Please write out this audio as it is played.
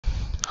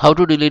How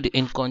to delete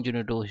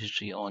incognito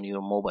history on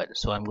your mobile.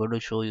 So I'm going to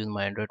show you in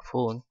my Android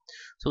phone.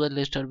 So guys,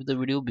 let's start with the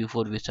video.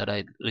 Before we start,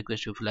 I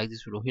request you, if you like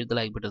this video, hit the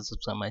like button,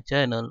 subscribe my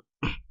channel,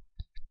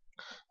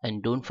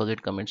 and don't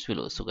forget comments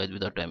below. So guys,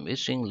 without time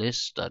wasting, let's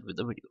start with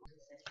the video.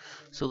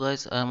 So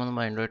guys, I'm on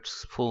my Android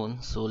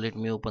phone, so let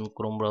me open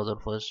Chrome browser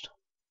first.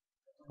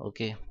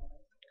 Okay,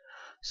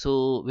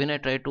 so when I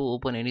try to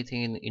open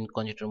anything in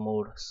incognito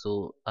mode,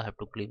 so I have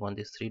to click on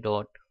this three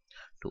dot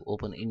to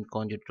open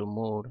incognito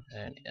mode.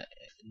 And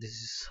this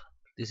is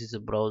this is a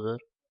browser,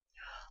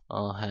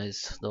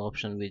 has the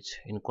option which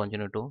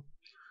incognito.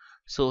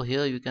 So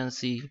here you can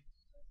see,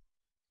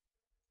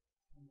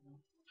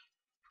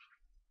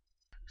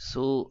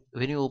 so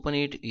when you open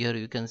it, here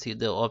you can see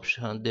the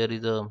option. There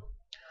is a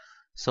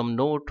some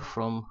note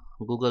from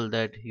Google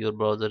that your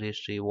browser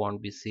history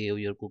won't be saved,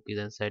 your cookies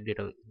and site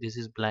data. This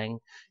is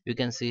blank. You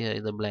can see here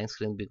is a blank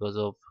screen because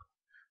of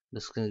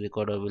the screen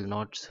recorder will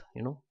not,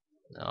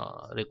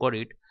 record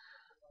it.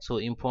 So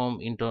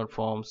inform internal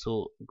form.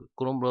 So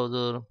Chrome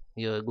browser,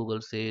 here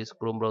Google says,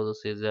 Chrome browser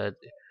says that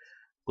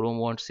Chrome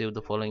won't save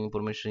the following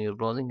information: your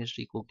browsing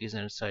history, cookies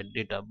and site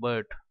data.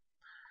 But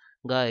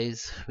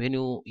guys, when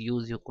you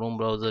use your Chrome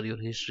browser, your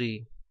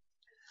history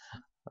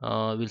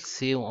will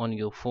save on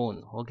your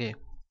phone. Okay,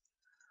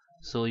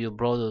 so your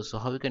browser, so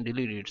how you can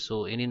delete it?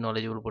 So any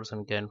knowledgeable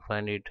person can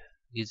find it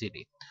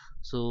easily.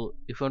 So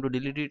if you want to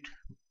delete it,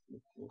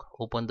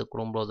 open the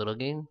Chrome browser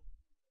again.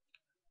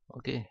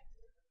 Okay,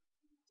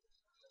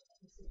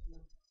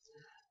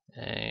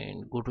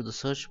 and go to the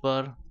search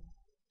bar,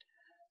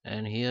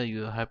 and here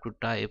you have to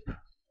type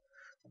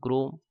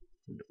Chrome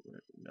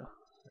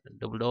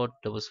double dot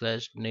double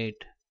slash net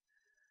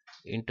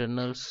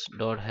internals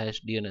dot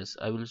hash dns.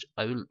 I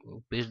will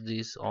paste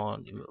this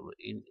on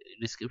in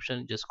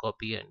description. Just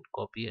copy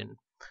and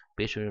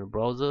paste in your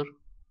browser.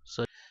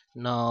 So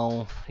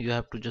now you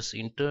have to just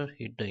hit the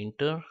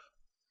enter,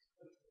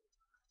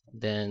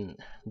 then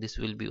this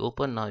will be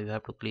open. Now you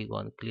have to click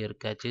on clear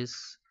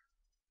caches.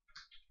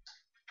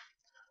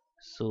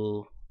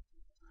 So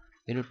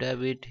when you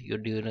tab it, your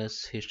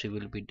DNS history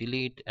will be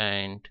delete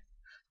and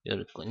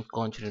your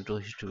incognito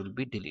history will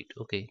be delete.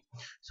 Okay,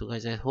 so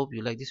guys, I hope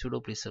you like this video.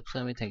 Please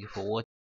subscribe me. Thank you for watching.